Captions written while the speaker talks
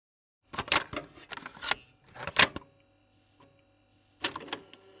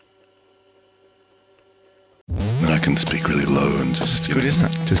can speak really low and just... It's good, isn't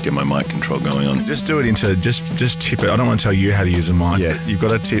it? Just get my mic control going on. Just do it into, just tip it. I don't want to tell you how to use a mic. Yeah. But you've got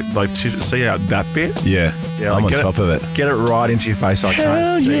to tip, see how that bit? Yeah, I'm on top of it. Get it right into your face. I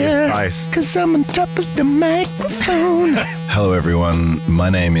can't see your face. Because I'm on top of the microphone. Hello, everyone. My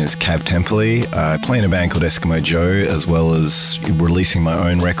name is Kav Temperley. I play in a band called Eskimo Joe, as well as releasing my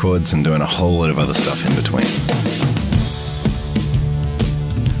own records and doing a whole lot of other stuff in between.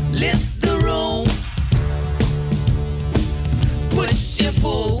 Lift the room. Push your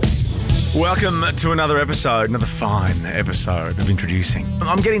pull. Welcome to another fine episode of Introducing.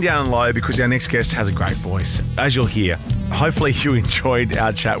 I'm getting down low because our next guest has a great voice, as you'll hear. Hopefully you enjoyed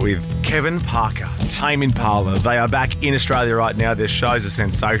our chat with Kevin Parker, Tame Impala. They are back in Australia right now. Their shows are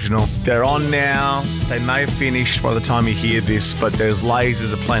sensational. They're on now. They may have finished by the time you hear this, but there's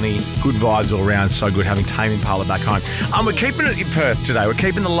lasers aplenty. Good vibes all around. So good having Tame Impala back home. We're keeping it in Perth today. We're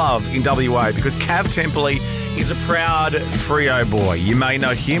keeping the love in WA because Kav Temperley is a proud Freo boy. You may know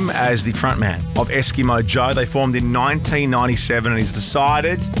him as the frontman of Eskimo Joe. They formed in 1997 and he's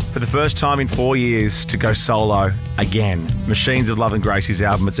decided for the first time in 4 years to go solo again. Machines of Love and Grace, his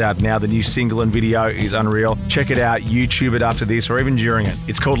album. It's out now. The new single and video is unreal. Check it out. YouTube it after this or even during it.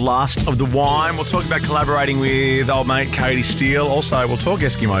 It's called Last of the Wine. We'll talk about collaborating with old mate Katie Steele. Also, we'll talk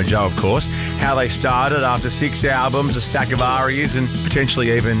Eskimo Joe, of course, how they started after 6 albums, a stack of arias, and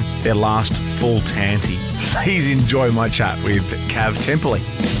potentially even their last full tanty. Please enjoy my chat with Kav Temperley.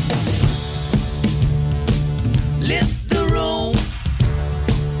 Lift the room.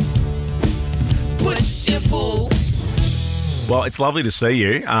 Push your pull. Well, it's lovely to see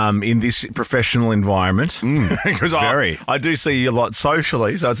you in this professional environment. Because I do see you a lot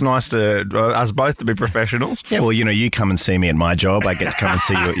socially, so it's nice to us both to be professionals. Yeah, well, you come and see me at my job. I get to come and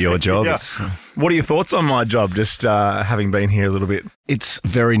see you at your job. Yeah. What are your thoughts on my job, just having been here a little bit? It's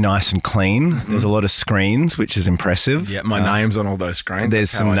very nice and clean. Mm-hmm. There's a lot of screens, which is impressive. Yeah, my name's on all those screens. There's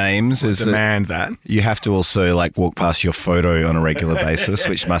some names. Demand that. You have to also walk past your photo on a regular basis,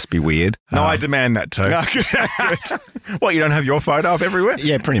 which must be weird. No, I demand that too. What, you don't have your photo up everywhere?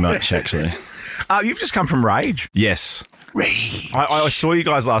 Yeah, pretty much, actually. You've just come from Rage. Yes. I saw you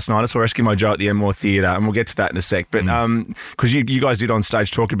guys last night. I saw Eskimo Joe at the Enmore Theatre, and we'll get to that in a sec. But because you guys did on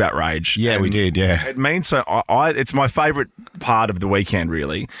stage talk about Rage. Yeah, we did, yeah. It means so. It's my favourite part of the weekend,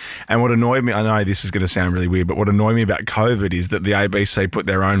 really. And what annoyed me, I know this is going to sound really weird, but what annoyed me about COVID is that the ABC put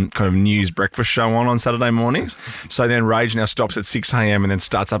their own kind of news breakfast show on Saturday mornings. So then Rage now stops at 6 a.m. and then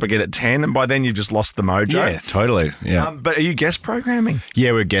starts up again at 10. And by then you've just lost the mojo. Yeah, totally. Yeah. But are you guest programming?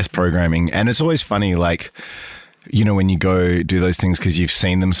 Yeah, we're guest programming. And it's always funny, when you go do those things because you've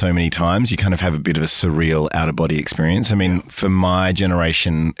seen them so many times, you kind of have a bit of a surreal out-of-body experience. I mean, for my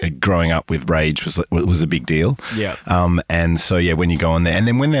generation, growing up with Rage was a big deal. Yeah. And so, yeah, when you go on there, and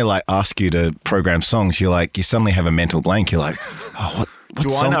then when they ask you to program songs, you suddenly have a mental blank. You're like, oh, what do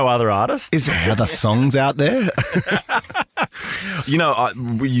song? I know other artists? Is there other songs out there?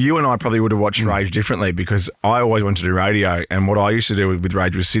 You and I probably would have watched Rage differently because I always wanted to do radio, and what I used to do with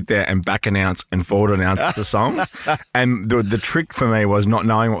Rage was sit there and back announce and forward announce the songs. And the trick for me was not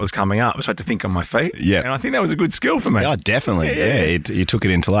knowing what was coming up, so I had to think on my feet. Yeah. And I think that was a good skill for me. Oh, definitely. Yeah. You took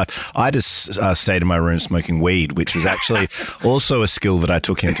it into life. I just stayed in my room smoking weed, which was actually also a skill that I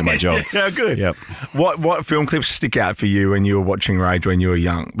took into my job. Yeah, good. Yep. What film clips stick out for you when you were watching Rage when you were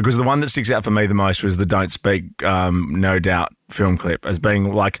young? Because the one that sticks out for me the most was the Don't Speak, No Doubt film clip as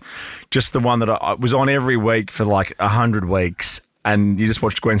being just the one that I was on every week for 100 weeks. And you just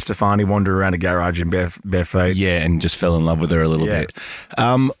watched Gwen Stefani wander around a garage in bare feet. Yeah, and just fell in love with her a little bit.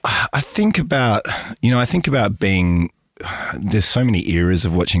 I think about being, there's so many eras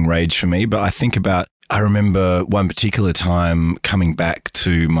of watching Rage for me, but I remember one particular time coming back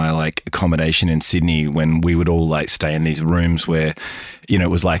to my accommodation in Sydney when we would all stay in these rooms where, it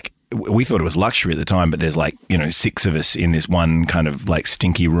was we thought it was luxury at the time, but there's 6 of us in this one kind of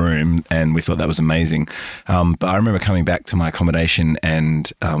stinky room, and we thought that was amazing. But I remember coming back to my accommodation, and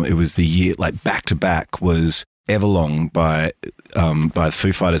it was the year back to back was Everlong by the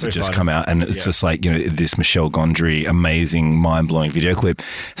Foo Fighters had just come out, and it's just this Michelle Gondry amazing mind-blowing video clip.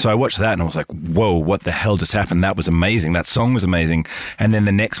 So I watched that and I was like, whoa, what the hell just happened? That was amazing. That song was amazing. And then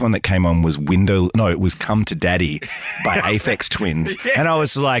the next one that came on was it was Come to Daddy by Aphex Twins. And I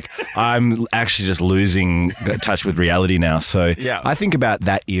was like, I'm actually just losing touch with reality now. So I think about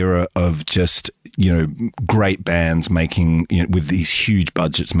that era of just great bands making with these huge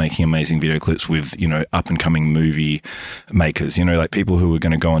budgets making amazing video clips with up and coming become movie makers, like people who were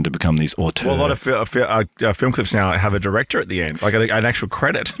going to go on to become these auteurs. Well, a lot of film clips now have a director at the end, like an actual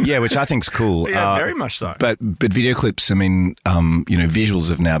credit. Yeah, which I think's cool. Yeah, very much so. But video clips, visuals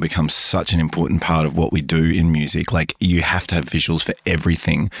have now become such an important part of what we do in music. Like, you have to have visuals for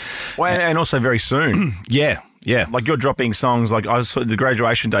everything. Well, and also very soon. Yeah. Like, you're dropping songs. Like, I saw the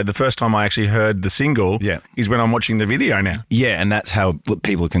graduation day, the first time I actually heard the single is when I'm watching the video now. Yeah, and that's how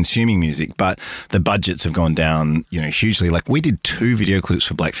people are consuming music. But the budgets have gone down, hugely. Like, we did 2 video clips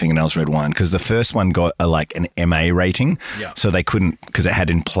for Black Fingernails Red Wine because the first one got an MA rating. Yeah. So they couldn't, because it had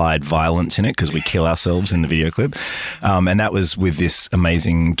implied violence in it because we kill ourselves in the video clip. And that was with this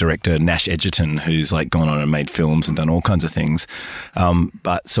amazing director, Nash Edgerton, who's like gone on and made films and done all kinds of things.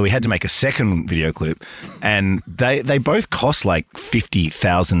 But so we had to make a second video clip, and they both cost like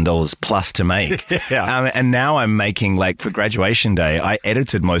 $50,000 plus to make. Yeah. And now I'm making, like, for graduation day, I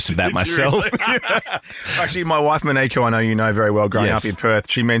edited most of that myself. Really? Actually, my wife Monique, who I know you know very well, growing up in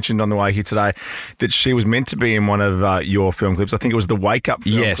Perth, she mentioned on the way here today that she was meant to be in one of your film clips. I think it was the Wake Up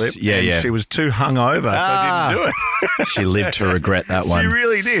film clip. Yeah. She was too hungover, so didn't do it. She lived to regret that one. She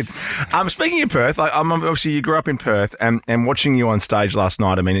really did. Speaking of Perth, obviously you grew up in Perth, and watching you on stage last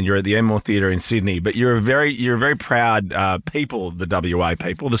night, I mean, you're at the Enmore Theatre in Sydney, but you're a very proud people, the WA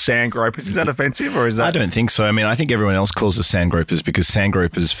people, the Sandgropers. Is that offensive, or is that? I don't think so. I mean, I think everyone else calls us Sandgropers because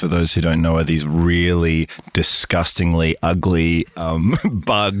Sandgropers, for those who don't know, are these really disgustingly ugly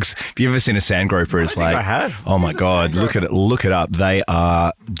bugs. Have you ever seen a Sandgroper? It's like, I have. Oh my God, look it up. They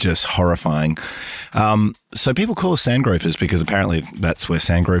are just horrifying. So people call us Sandgropers because apparently that's where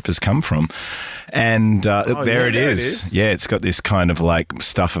Sandgropers come from. And there it is. Yeah, it's got this kind of like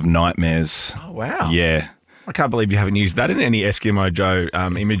stuff of nightmares. Oh, wow. Yeah. I can't believe you haven't used that in any Eskimo Joe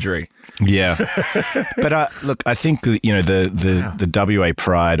imagery. Yeah. But look, I think, the WA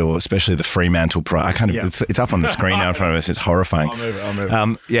pride, or especially the Fremantle pride, it's up on the screen now in front of us. It's horrifying. I'll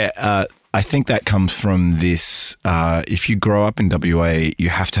move it. I think that comes from this, if you grow up in WA, you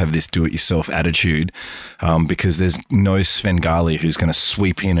have to have this do-it-yourself attitude, because there's no Svengali who's going to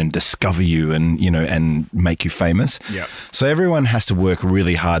sweep in and discover you and make you famous. Yeah. So everyone has to work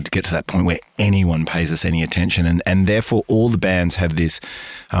really hard to get to that point where anyone pays us any attention, and therefore all the bands have this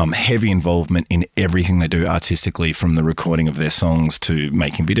heavy involvement in everything they do artistically, from the recording of their songs to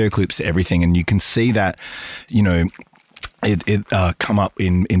making video clips to everything, and you can see that, It come up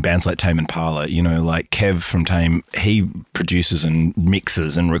in bands like Tame Impala, like Kev from Tame. He produces and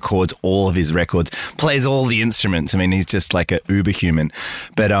mixes and records all of his records, plays all the instruments. I mean, he's just like a uber human.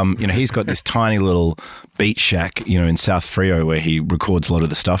 But he's got this tiny little beach shack, in South Freo where he records a lot of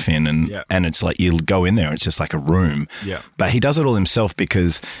the stuff in, and it's like you go in there, it's just like a room. Yeah. But he does it all himself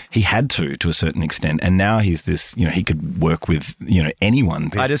because he had to a certain extent, and now he's this. He could work with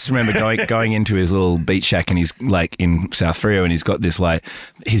anyone. I just remember going into his little beach shack, and he's like in South Freo, and he's got this like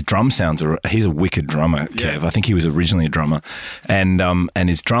his drum sounds are. He's a wicked drummer, Kev. I think he was originally a drummer, and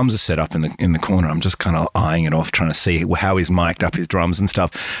his drums are set up in the corner. I'm just kind of eyeing it off, trying to see how he's mic'd up his drums and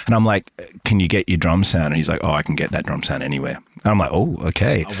stuff. And I'm like, "Can you get your drum sound?" And he's like, "Oh, I can get that drum sound anywhere." And I'm like, "Oh,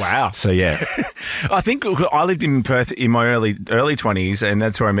 okay." Oh, wow. So yeah, I think I lived in Perth in my early 20s, and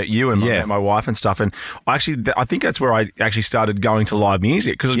that's where I met you and met my wife and stuff. And I think that's where I actually started going to live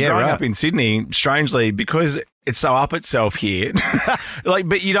music, because growing up in Sydney, strangely, because it's so up itself here.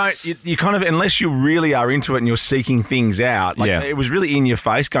 But you kind of, unless you really are into it and you're seeking things out, it was really in your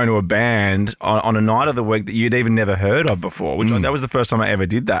face going to a band on a night of the week that you'd even never heard of before, which that was the first time I ever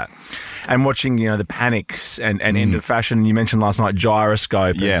did that. And watching, the Panics and End of Fashion, you mentioned last night,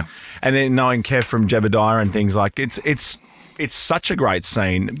 Gyroscope. And then knowing Kev from Jebediah and things, like it's such a great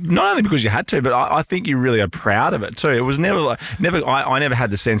scene, not only because you had to, but I think you really are proud of it too. It was never I never had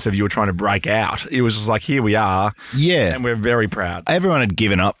the sense of you were trying to break out. It was just like, here we are. Yeah. And we're very proud. Everyone had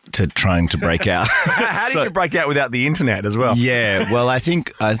given up to trying to break out. How did you break out without the internet as well? Yeah. Well, I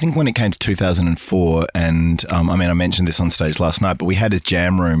think when it came to 2004, and I mentioned this on stage last night, but we had this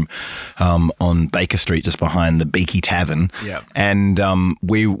jam room on Baker Street just behind the Beaky Tavern. Yeah. And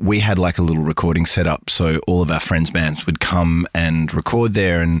we had like a little recording set up, so all of our friends' bands would come and record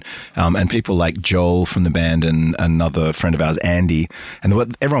there, and people like Joel from the band and another friend of ours, Andy,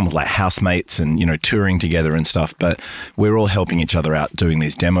 and everyone was like housemates and touring together and stuff, but we were all helping each other out doing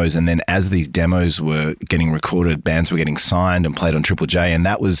these demos. And then as these demos were getting recorded, bands were getting signed and played on Triple J, and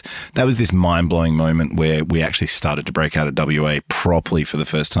that was this mind-blowing moment where we actually started to break out of WA properly for the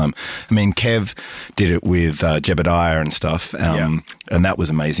first time. I mean, Kev did it with Jebediah and stuff, and that was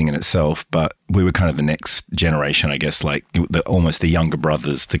amazing in itself, but we were kind of the next generation, I guess, like almost the younger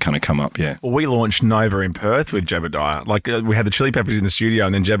brothers to kind of come up. Yeah. Well, we launched Nova in Perth with Jebediah. Like we had the Chili Peppers in the studio,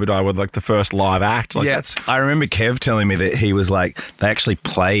 and then Jebediah were like the first live act. Like, yeah, I remember Kev telling me that he was like they actually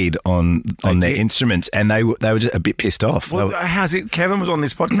played on their instruments, and they were just a bit pissed off. Well, how's it? Kevin was on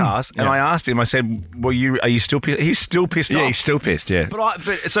this podcast, and I asked him. I said, "Are you still pissed?" He's still pissed off. Yeah, he's still pissed. Yeah. But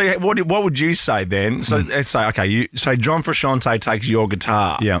so what would you say then? So let's say, okay, you say John Frusciante takes your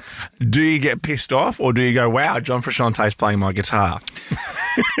guitar. Yeah. Do you get pissed off, or do you go, "Wow, John Frusciante's playing my guitar"?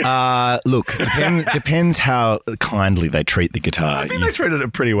 Look, depends how kindly they treat the guitar. I think they treated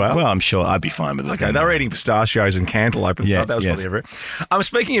it pretty well. Well, I'm sure I'd be fine with it. Okay, they were eating pistachios and cantaloupe and stuff. That was probably everything.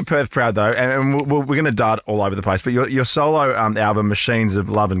 Speaking of Perth Proud, though, and we're going to dart all over the place, but your solo album, Machines of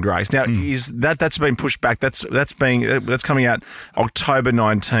Love and Grace, now is that's been pushed back. That's coming out October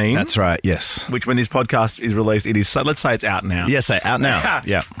 19. That's right. Yes. Which, when this podcast is released, it is. So let's say it's out now. Yes, out now.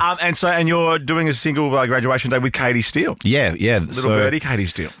 Yeah. And you're doing a single graduation day with Katie Steele. Yeah. Little birdie Katie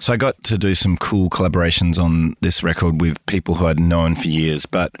Steele. So I got to do some cool collaborations on this record with people who I'd known for years,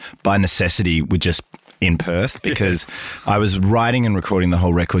 but by necessity we're just in Perth because I was writing and recording the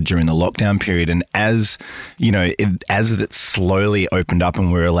whole record during the lockdown period, and as it slowly opened up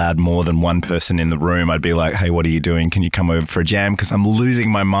and we were allowed more than one person in the room, I'd be like, hey, what are you doing? Can you come over for a jam? Because I'm losing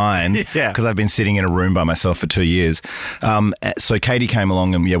my mind because I've been sitting in a room by myself for 2 years. So Katie came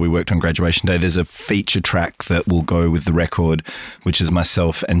along and we worked on Graduation Day. There's a feature track that will go with the record, which is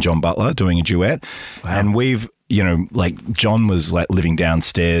myself and John Butler doing a duet. Wow. And we've John was like living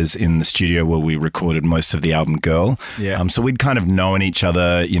downstairs in the studio where we recorded most of the album Girl. Yeah. So we'd kind of known each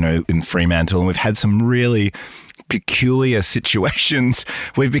other, in Fremantle, and we've had some really peculiar situations.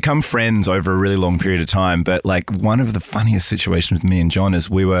 We've become friends over a really long period of time. But like one of the funniest situations with me and John is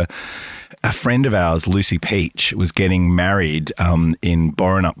a friend of ours, Lucy Peach, was getting married in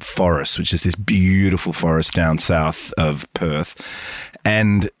Borenup Forest, which is this beautiful forest down south of Perth.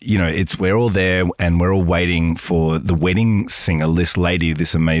 And, we're all there and we're all waiting for the wedding singer, this lady,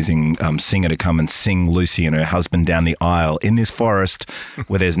 this amazing singer to come and sing Lucy and her husband down the aisle in this forest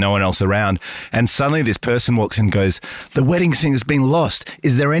where there's no one else around. And suddenly this person walks in and goes, the wedding singer's been lost.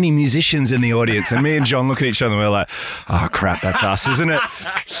 Is there any musicians in the audience? And me and John look at each other and we're like, oh, crap, that's us, isn't it?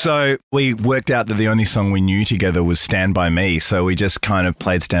 So we worked out that the only song we knew together was Stand By Me. So we just kind of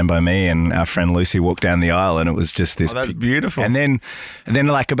played Stand By Me and our friend Lucy walked down the aisle and it was just this. Oh, that's beautiful. And then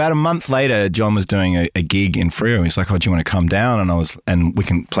like about a month later, John was doing a gig in Freo. He's like, oh, do you want to come down? And we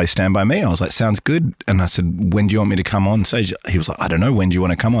can play Stand By Me. I was like, sounds good. And I said, when do you want me to come on stage? He was like, I don't know. When do you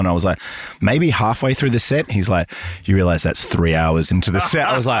want to come on? I was like, maybe halfway through the set. He's like, you realize that's 3 hours into the set.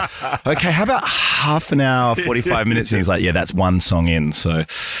 I was like, okay, how about half an hour, 45 minutes? And he's like, yeah, that's one song in. So,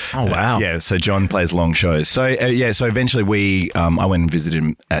 oh, wow. So John plays long shows. So, so eventually I went and visited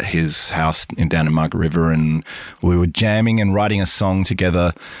him at his house down in Margaret River, and we were jamming and writing a song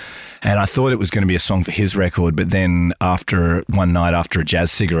together. And I thought it was going to be a song for his record, but then one night after a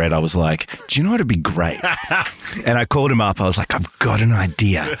jazz cigarette, I was like, do you know what would be great? And I called him up. I was like, I've got an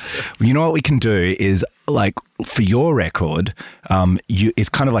idea. You know what we can do is, like, for your record, it's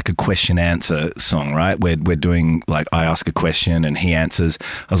kind of like a question-answer song, right? We're doing, like, I ask a question and he answers.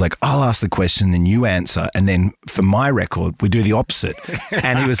 I was like, I'll ask the question and you answer. And then for my record, we do the opposite.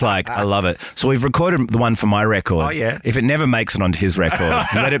 And he was like, I love it. So we've recorded the one for my record. Oh, yeah. If it never makes it onto his record,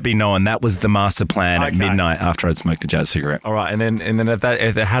 let it be known that was the master plan at midnight after I'd smoked a jazz cigarette. All right. And then if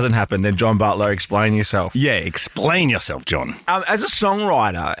that hasn't happened, then John Butler, explain yourself. Yeah, explain yourself, John. As a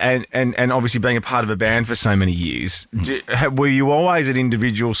songwriter and obviously being a part of a band for so many years, were you always an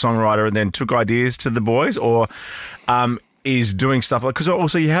individual songwriter and then took ideas to the boys, or is doing stuff like, because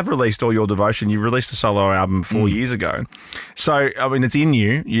also you have released All Your Devotion, you released a solo album 4 years ago, so I mean it's in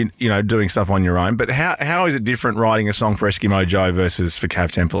you doing stuff on your own, but how is it different writing a song for Eskimo Joe versus for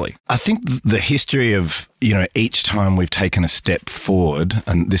Kav Temperley? I think the history of each time we've taken a step forward,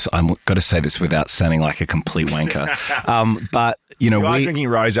 and this, I'm got to say this without sounding like a complete wanker, but you are drinking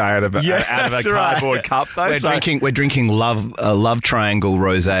rosé out of a cardboard cup, though. We're drinking love triangle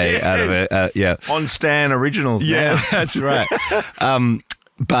rosé out of it. On Stan Originals. Yeah, now. That's right.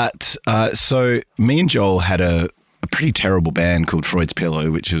 So me and Joel had a pretty terrible band called Freud's Pillow,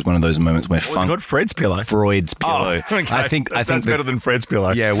 which was one of those moments where funk. What's it called? Fred's Pillow. Freud's Pillow. Oh, okay. I think that's better than Fred's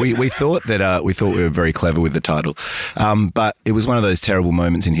Pillow. Yeah, we thought that we were very clever with the title, but it was one of those terrible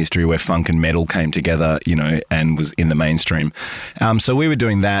moments in history where funk and metal came together, and was in the mainstream. So we were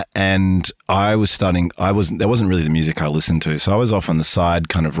doing that, and that wasn't really the music I listened to, so I was off on the side,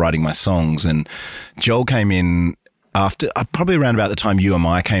 kind of writing my songs, and Joel came in after probably around about the time You Am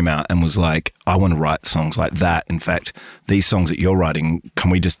I came out and was like, I want to write songs like that. In fact, these songs that you're writing,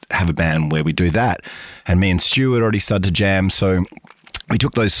 can we just have a band where we do that? And me and Stu had already started to jam, so we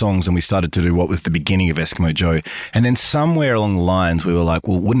took those songs and we started to do what was the beginning of Eskimo Joe. And then somewhere along the lines, we were like,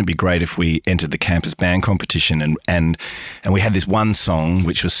 well, wouldn't it be great if we entered the campus band competition? And we had this one song,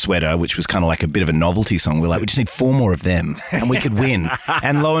 which was Sweater, which was kind of like a bit of a novelty song. We were like, we just need 4 more of them and we could win.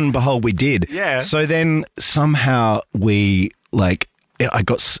 And lo and behold, we did. Yeah. So then somehow we I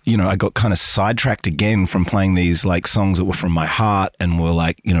got kind of sidetracked again from playing these like songs that were from my heart and were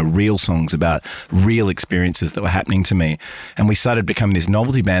like, real songs about real experiences that were happening to me. And we started becoming this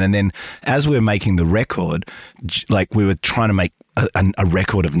novelty band. And then as we were making the record, like we were trying to make a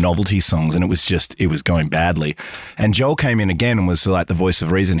record of novelty songs, and it was going badly. And Joel came in again and was like the voice of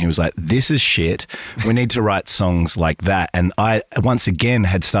reason. He was like, this is shit. We need to write songs like that. And I once again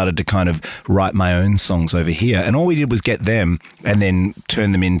had started to kind of write my own songs over here. And all we did was get them and then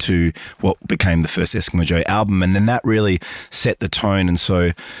turn them into what became the first Eskimo Joe album. And then that really set the tone. And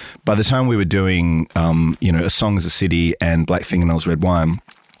so by the time we were doing, A Song Is a City and Black Fingernails, Red Wine,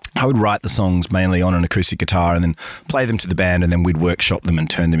 I would write the songs mainly on an acoustic guitar and then play them to the band, and then we'd workshop them and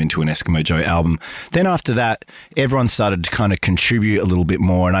turn them into an Eskimo Joe album. Then after that, everyone started to kind of contribute a little bit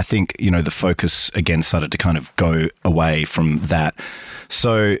more, and I think, the focus again started to kind of go away from that.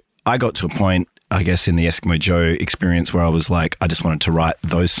 So I got to a point, I guess, in the Eskimo Joe experience where I was like, I just wanted to write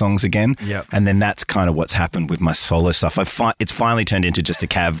those songs again. Yep. And then that's kind of what's happened with my solo stuff. It's finally turned into just a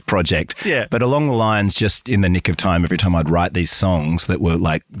Kav project. Yeah. But along the lines, just in the nick of time, every time I'd write these songs that were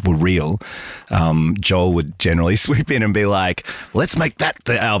real, Joel would generally sweep in and be like, let's make that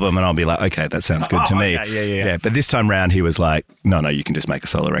the album. And I'll be like, okay, that sounds good to me. Okay, yeah. But this time round, he was like, no, you can just make a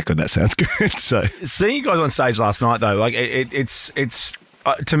solo record. That sounds good. So seeing you guys on stage last night, though, like it's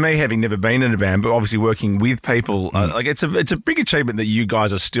to me, having never been in a band, but obviously working with people, like it's a big achievement that you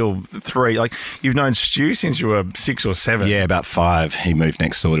guys are still 3. Like, you've known Stu since you were 6 or 7. Yeah, about 5. He moved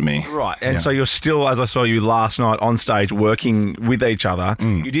next door to me. Right, and so you're still, as I saw you last night on stage, working with each other.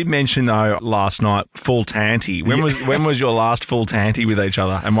 You did mention though last night full tanty. When was your last full tanty with each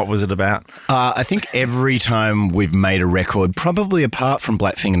other, and what was it about? I think every time we've made a record, probably apart from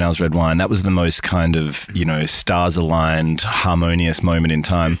Black Fingernails, Red Wine, that was the most kind of stars aligned, harmonious moment in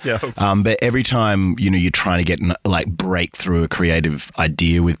time. Yeah. But every time, you're trying to get break through a creative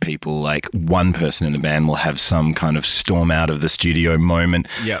idea with people, like one person in the band will have some kind of storm out of the studio moment.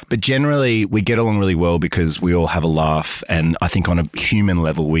 Yeah. But generally we get along really well because we all have a laugh, and I think on a human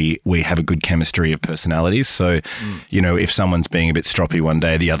level we have a good chemistry of personalities. So, if someone's being a bit stroppy one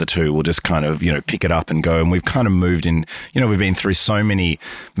day, the other two will just kind of, pick it up and go. And we've kind of moved in, we've been through so many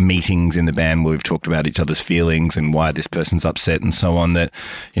meetings in the band where we've talked about each other's feelings and why this person's upset and so on, that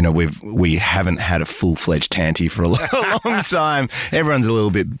we haven't had a full-fledged tanty for a long time. Everyone's a little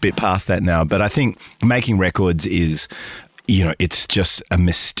bit past that now. But I think making records is, it's just a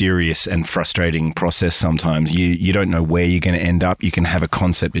mysterious and frustrating process sometimes. You don't know where you're going to end up. You can have a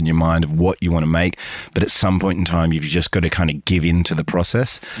concept in your mind of what you want to make, but at some point in time, you've just got to kind of give in to the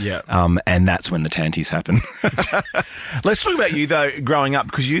process. Yeah. And that's when the tanties happen. Let's talk about you, though, growing up,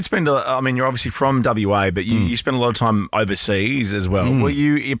 because you'd spend, you're obviously from WA, but you spent a lot of time overseas as well. Were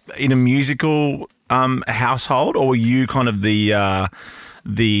you in a musical household, or were you kind of the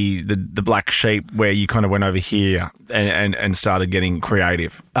black sheep where you kind of went over here and started getting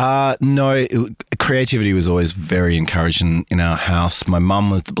creative? No, creativity was always very encouraged in our house. My mum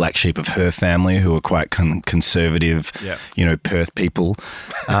was the black sheep of her family, who were quite conservative, Perth people.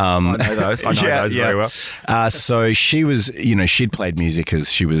 I know those. I know those very well. So she was, she'd played music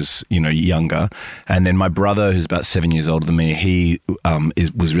as she was, younger. And then my brother, who's about 7 years older than me, he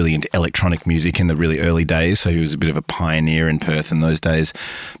was really into electronic music in the really early days. So he was a bit of a pioneer in Perth in those days.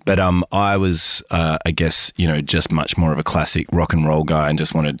 But I was, I guess, just much more of a classic rock and roll guy and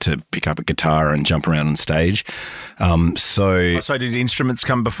just wanted to pick up a guitar and jump around on stage. So did instruments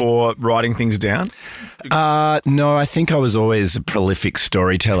come before writing things down? No, I think I was always a prolific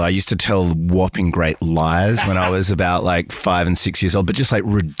storyteller. I used to tell whopping great lies when I was about 5 and 6 years old, but just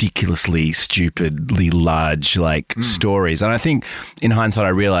ridiculously, stupidly large stories. And I think in hindsight, I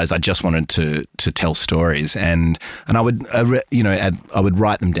realized I just wanted to tell stories, and I would I would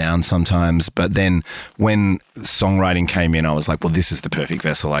write them down sometimes. But then when songwriting came in, I was like, well, this is the perfect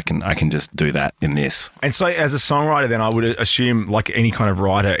vessel. I can just do that in this. And so as a songwriter, then I would assume, like any kind of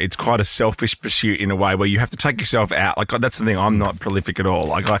writer, it's quite a selfish pursuit in a way where you have to take yourself out. That's the thing. I'm not prolific at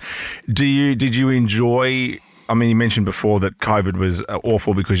all. Did you enjoy? I mean, you mentioned before that COVID was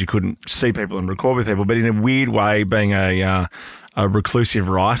awful because you couldn't see people and record with people, but in a weird way, being a a reclusive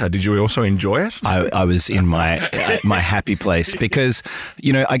writer. Did you also enjoy it? I was in my my happy place because,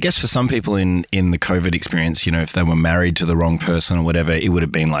 you know, I guess for some people in the COVID experience, you know, if they were married to the wrong person or whatever, it would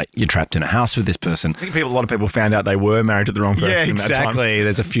have been like you're trapped in a house with this person. I think a lot of people found out they were married to the wrong person. Yeah, in that time. exactly.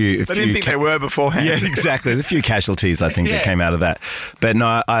 There's a few. They didn't think they were beforehand. Yeah, exactly. There's a few casualties, I think, that came out of that. But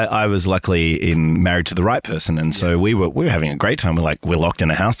no, I was luckily married to the right person, and so we were having a great time. We're locked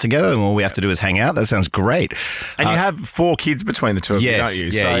in a house together, and all we have to do is hang out. That sounds great. And you have 4 kids between the two of you, don't you?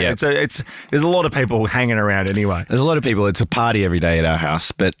 Yeah, so there's a lot of people hanging around anyway. There's a lot of people. It's a party every day at our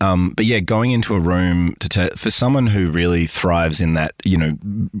house. But yeah, going into a room for someone who really thrives in that, you know,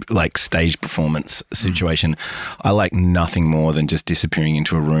 like stage performance situation, I like nothing more than just disappearing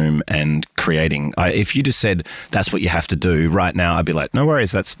into a room and creating. If you just said that's what you have to do right now, I'd be like, no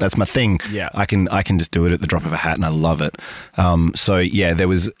worries, that's my thing. Yeah, I can just do it at the drop of a hat, and I love it. So yeah, there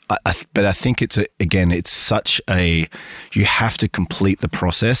was, but I think it's such a, you have to complete the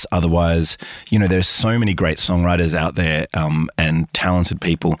process. Otherwise, you know, there's so many great songwriters out there and talented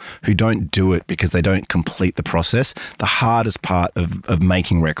people who don't do it because they don't complete the process. The hardest part of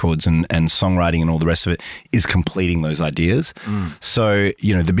making records and songwriting and all the rest of it is completing those ideas. So,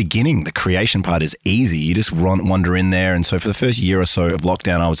 you know, the beginning, the creation part is easy. You just wander in there. And so for the first year or so of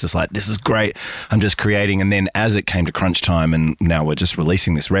lockdown, I was just like, this is great. I'm just creating. And then as it came to crunch time and now we're just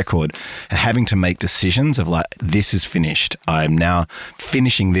releasing this record and having to make decisions of like, this is finished. I'm now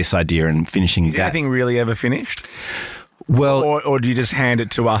finishing this idea and finishing that. Is anything really ever finished? Well, or do you just hand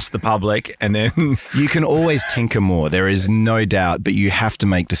it to us, the public, and then... You can always tinker more. There is no doubt, but you have to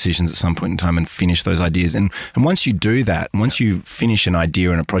make decisions at some point in time and finish those ideas. And once you do that, once you finish an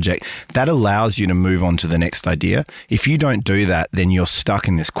idea in a project, that allows you to move on to the next idea. If you don't do that, then you're stuck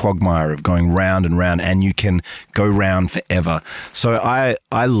in this quagmire of going round and round, and you can go round forever. So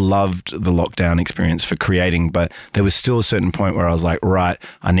I loved the lockdown experience for creating, but there was still a certain point where I was like, right,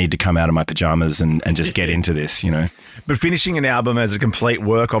 I need to come out of my pajamas and just get into this, you know. But finishing an album as a complete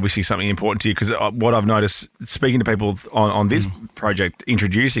work, obviously something important to you, because what I've noticed speaking to people on this project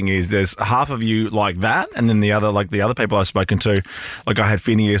introducing is there's half of you like that, and then the other people I've spoken to, like I had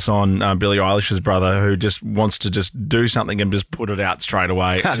Phineas on, Billie Eilish's brother, who just wants to just do something and just put it out straight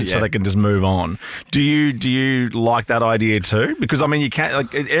away so they can just move on. Do you like that idea too? Because I mean, you can't,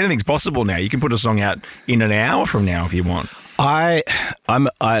 like, anything's possible now. You can put a song out in an hour from now if you want. I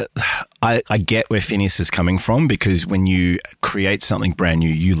get where Phineas is coming from, because when you create something brand new,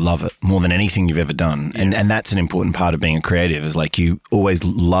 you love it more than anything you've ever done. Yeah. And that's an important part of being a creative, is like you always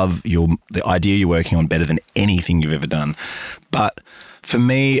love the idea you're working on better than anything you've ever done. But for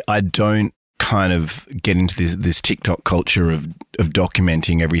me, I don't kind of get into this TikTok culture of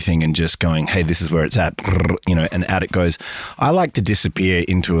documenting everything and just going, hey, this is where it's at, you know, and out it goes. I like to disappear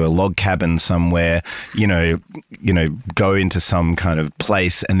into a log cabin somewhere, you know, go into some kind of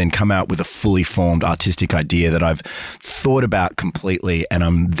place and then come out with a fully formed artistic idea that I've thought about completely, and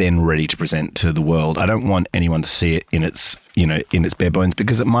I'm then ready to present to the world. I don't want anyone to see it in its, you know, in its bare bones,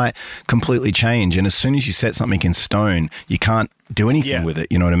 because it might completely change. And as soon as you set something in stone, you can't do anything with it.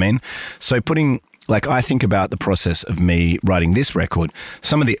 You know what I mean? So I think about the process of me writing this record.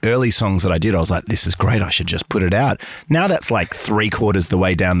 Some of the early songs that I did, I was like, this is great, I should just put it out. Now that's like 3/4 the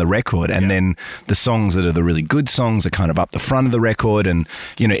way down the record. And then the songs that are the really good songs are kind of up the front of the record. And,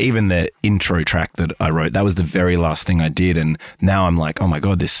 you know, even the intro track that I wrote, that was the very last thing I did. And now I'm like, oh my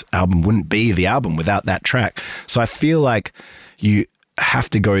God, this album wouldn't be the album without that track. So I feel like you have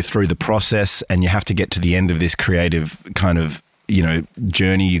to go through the process and you have to get to the end of this creative kind of, you know,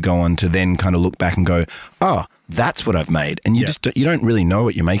 journey you go on to then kind of look back and go, oh, that's what I've made. And you you don't really know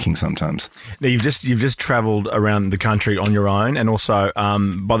what you're making sometimes. Now, you've just travelled around the country on your own, and also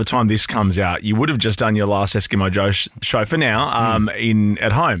by the time this comes out, you would have just done your last Eskimo Joe show for now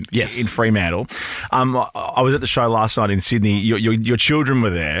at home, in Fremantle. I was at the show last night in Sydney. Your children were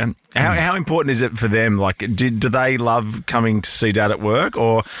there. How important is it for them? Like, do they love coming to see Dad at work,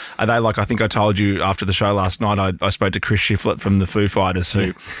 or are they like, I think I told you after the show last night, I spoke to Chris Shiflett from the Foo Fighters,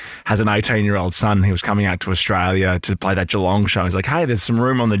 who has an 18-year-old son. He was coming out to Australia to play that Geelong show. He's like, hey, there's some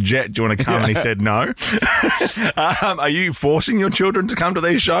room on the jet. Do you want to come? And he said no. Are you forcing your children to come to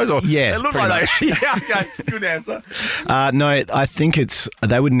these shows? Or yeah, they look like they. Yeah, okay, good answer. No, I think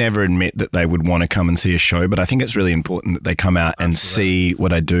they would never admit that they would want to come and see a show, but I think it's really important that they come out and see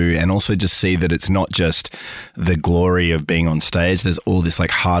what I do, and also just see that it's not just the glory of being on stage. There's all this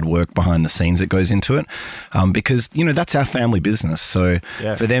like hard work behind the scenes that goes into it, because, you know, that's our family business. So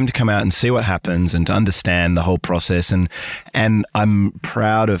for them to come out and see what happens and to understand the whole process, and I'm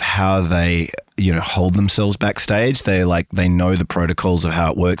proud of how they, you know, hold themselves backstage. They know the protocols of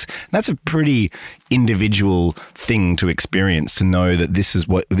how it works. And that's a pretty individual thing to experience, to know that this is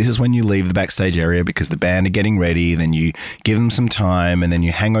when you leave the backstage area because the band are getting ready, then you give them some time, and then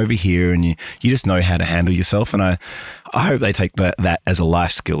you hang over here, and you just know how to handle yourself. And I hope they take that as a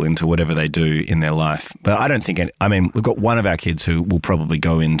life skill into whatever they do in their life. But I don't think we've got one of our kids who will probably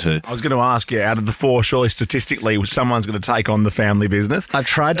go into... I was going to ask you, out of the four, surely statistically someone's going to take on the family business. I've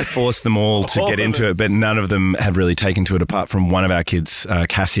tried to force them all to get into it, but none of them have really taken to it, apart from one of our kids,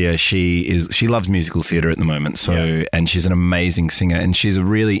 Cassia. She loves musical theatre at the moment, and she's an amazing singer, and she's a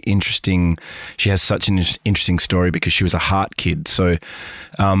really interesting... She has such an interesting story because she was a heart kid. So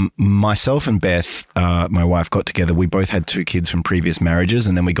myself and Beth, my wife, got together. We both had 2 kids from previous marriages,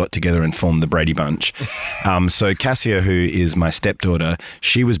 and then we got together and formed the Brady Bunch. So Cassia, who is my stepdaughter,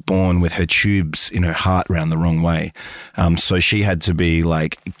 she was born with her tubes in her heart round the wrong way. So she had to be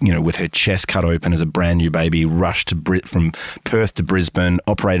with her chest cut open as a brand new baby, rushed from Perth to Brisbane,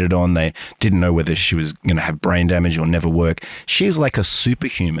 operated on. They didn't know whether she was going to have brain damage or never work. She is like a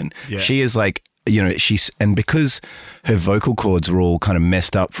superhuman. Yeah. She is like... and because her vocal cords were all kind of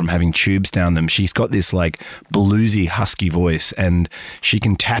messed up from having tubes down them, she's got this bluesy, husky voice, and she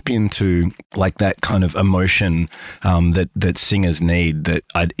can tap into that kind of emotion that singers need.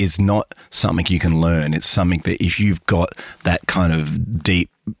 That is not something you can learn. It's something that if you've got that kind of deep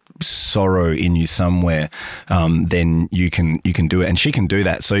sorrow in you somewhere, then you can do it, and she can do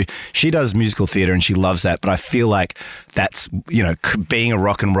that. So she does musical theatre and she loves that. But I feel like that's being a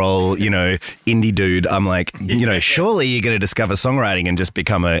rock and roll indie dude. I'm like, surely you're going to discover songwriting and just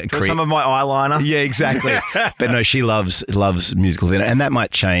become some of my eyeliner. Yeah, exactly. But no, she loves musical theatre, and that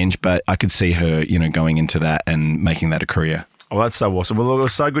might change. But I could see her going into that and making that a career. Oh, that's so awesome. Well, it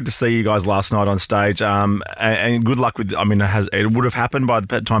was so good to see you guys last night on stage. And good luck with, it would have happened by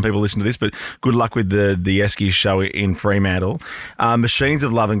the time people listen to this, but good luck with the Eskies show in Fremantle. Machines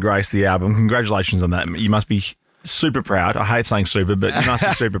of Love and Grace, the album. Congratulations on that. You must be super proud. I hate saying super, but you must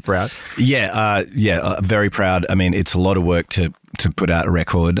be super proud. Yeah, very proud. I mean, it's a lot of work to put out a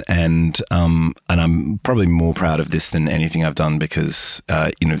record, and I'm probably more proud of this than anything I've done because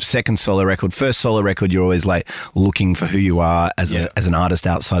second solo record, first solo record, you're always looking for who you are as an artist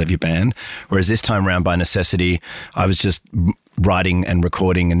outside of your band, whereas this time around, by necessity, I was just writing and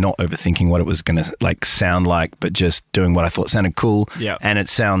recording and not overthinking what it was going to sound like, but just doing what I thought sounded cool. Yeah. And it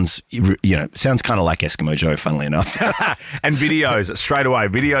sounds kind of like Eskimo Joe, funnily enough. And videos straight away,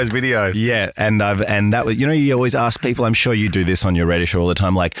 videos. Yeah. And that was, you always ask people, I'm sure you do this on your radio show all the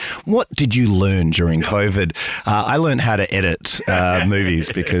time, what did you learn during COVID? I learned how to edit movies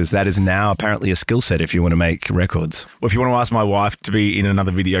because that is now apparently a skill set if you want to make records. Well, if you want to ask my wife to be in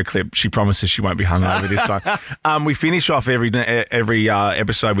another video clip, she promises she won't be hungover this time. We finish off every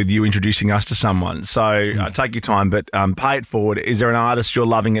episode with you introducing us to someone. So take your time, but pay it forward. Is there an artist you're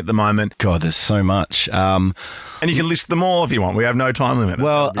loving at the moment? God, there's so much. And you can list them all if you want. We have no time limit.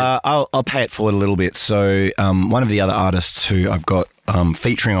 Well, I'll pay it forward a little bit. So one of the other artists who I've got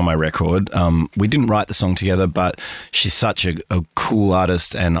featuring on my record, we didn't write the song together, but she's such a cool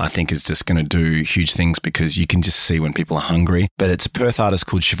artist and I think is just going to do huge things because you can just see when people are hungry. But it's a Perth artist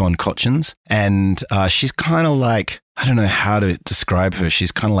called Siobhan Cotchins, and she's kind of I don't know how to describe her.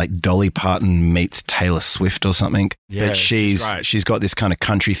 She's kind of like Dolly Parton meets Taylor Swift or something. Yeah, but she's got this kind of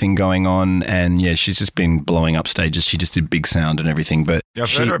country thing going on, and she's just been blowing up stages. She just did Big Sound and everything. But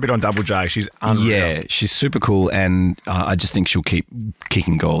I've heard her a bit on Double J. She's unreal. Yeah, she's super cool, and I just think she'll keep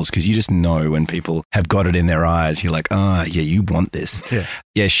kicking goals because you just know when people have got it in their eyes. You're like, you want this.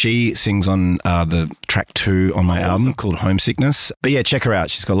 Yeah, she sings on the track 2 on my album called Homesickness. But yeah, check her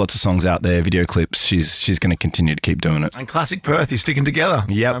out. She's got lots of songs out there, video clips. She's going to continue to keep doing it. And classic Perth, you're sticking together.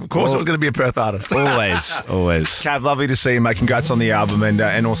 Yep. Of course, I was going to be a Perth artist. Always. Kav, lovely to see you, mate. Congrats on the album,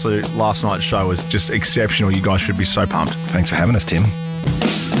 and also last night's show was just exceptional. You guys should be so pumped. Thanks for having us, Tim.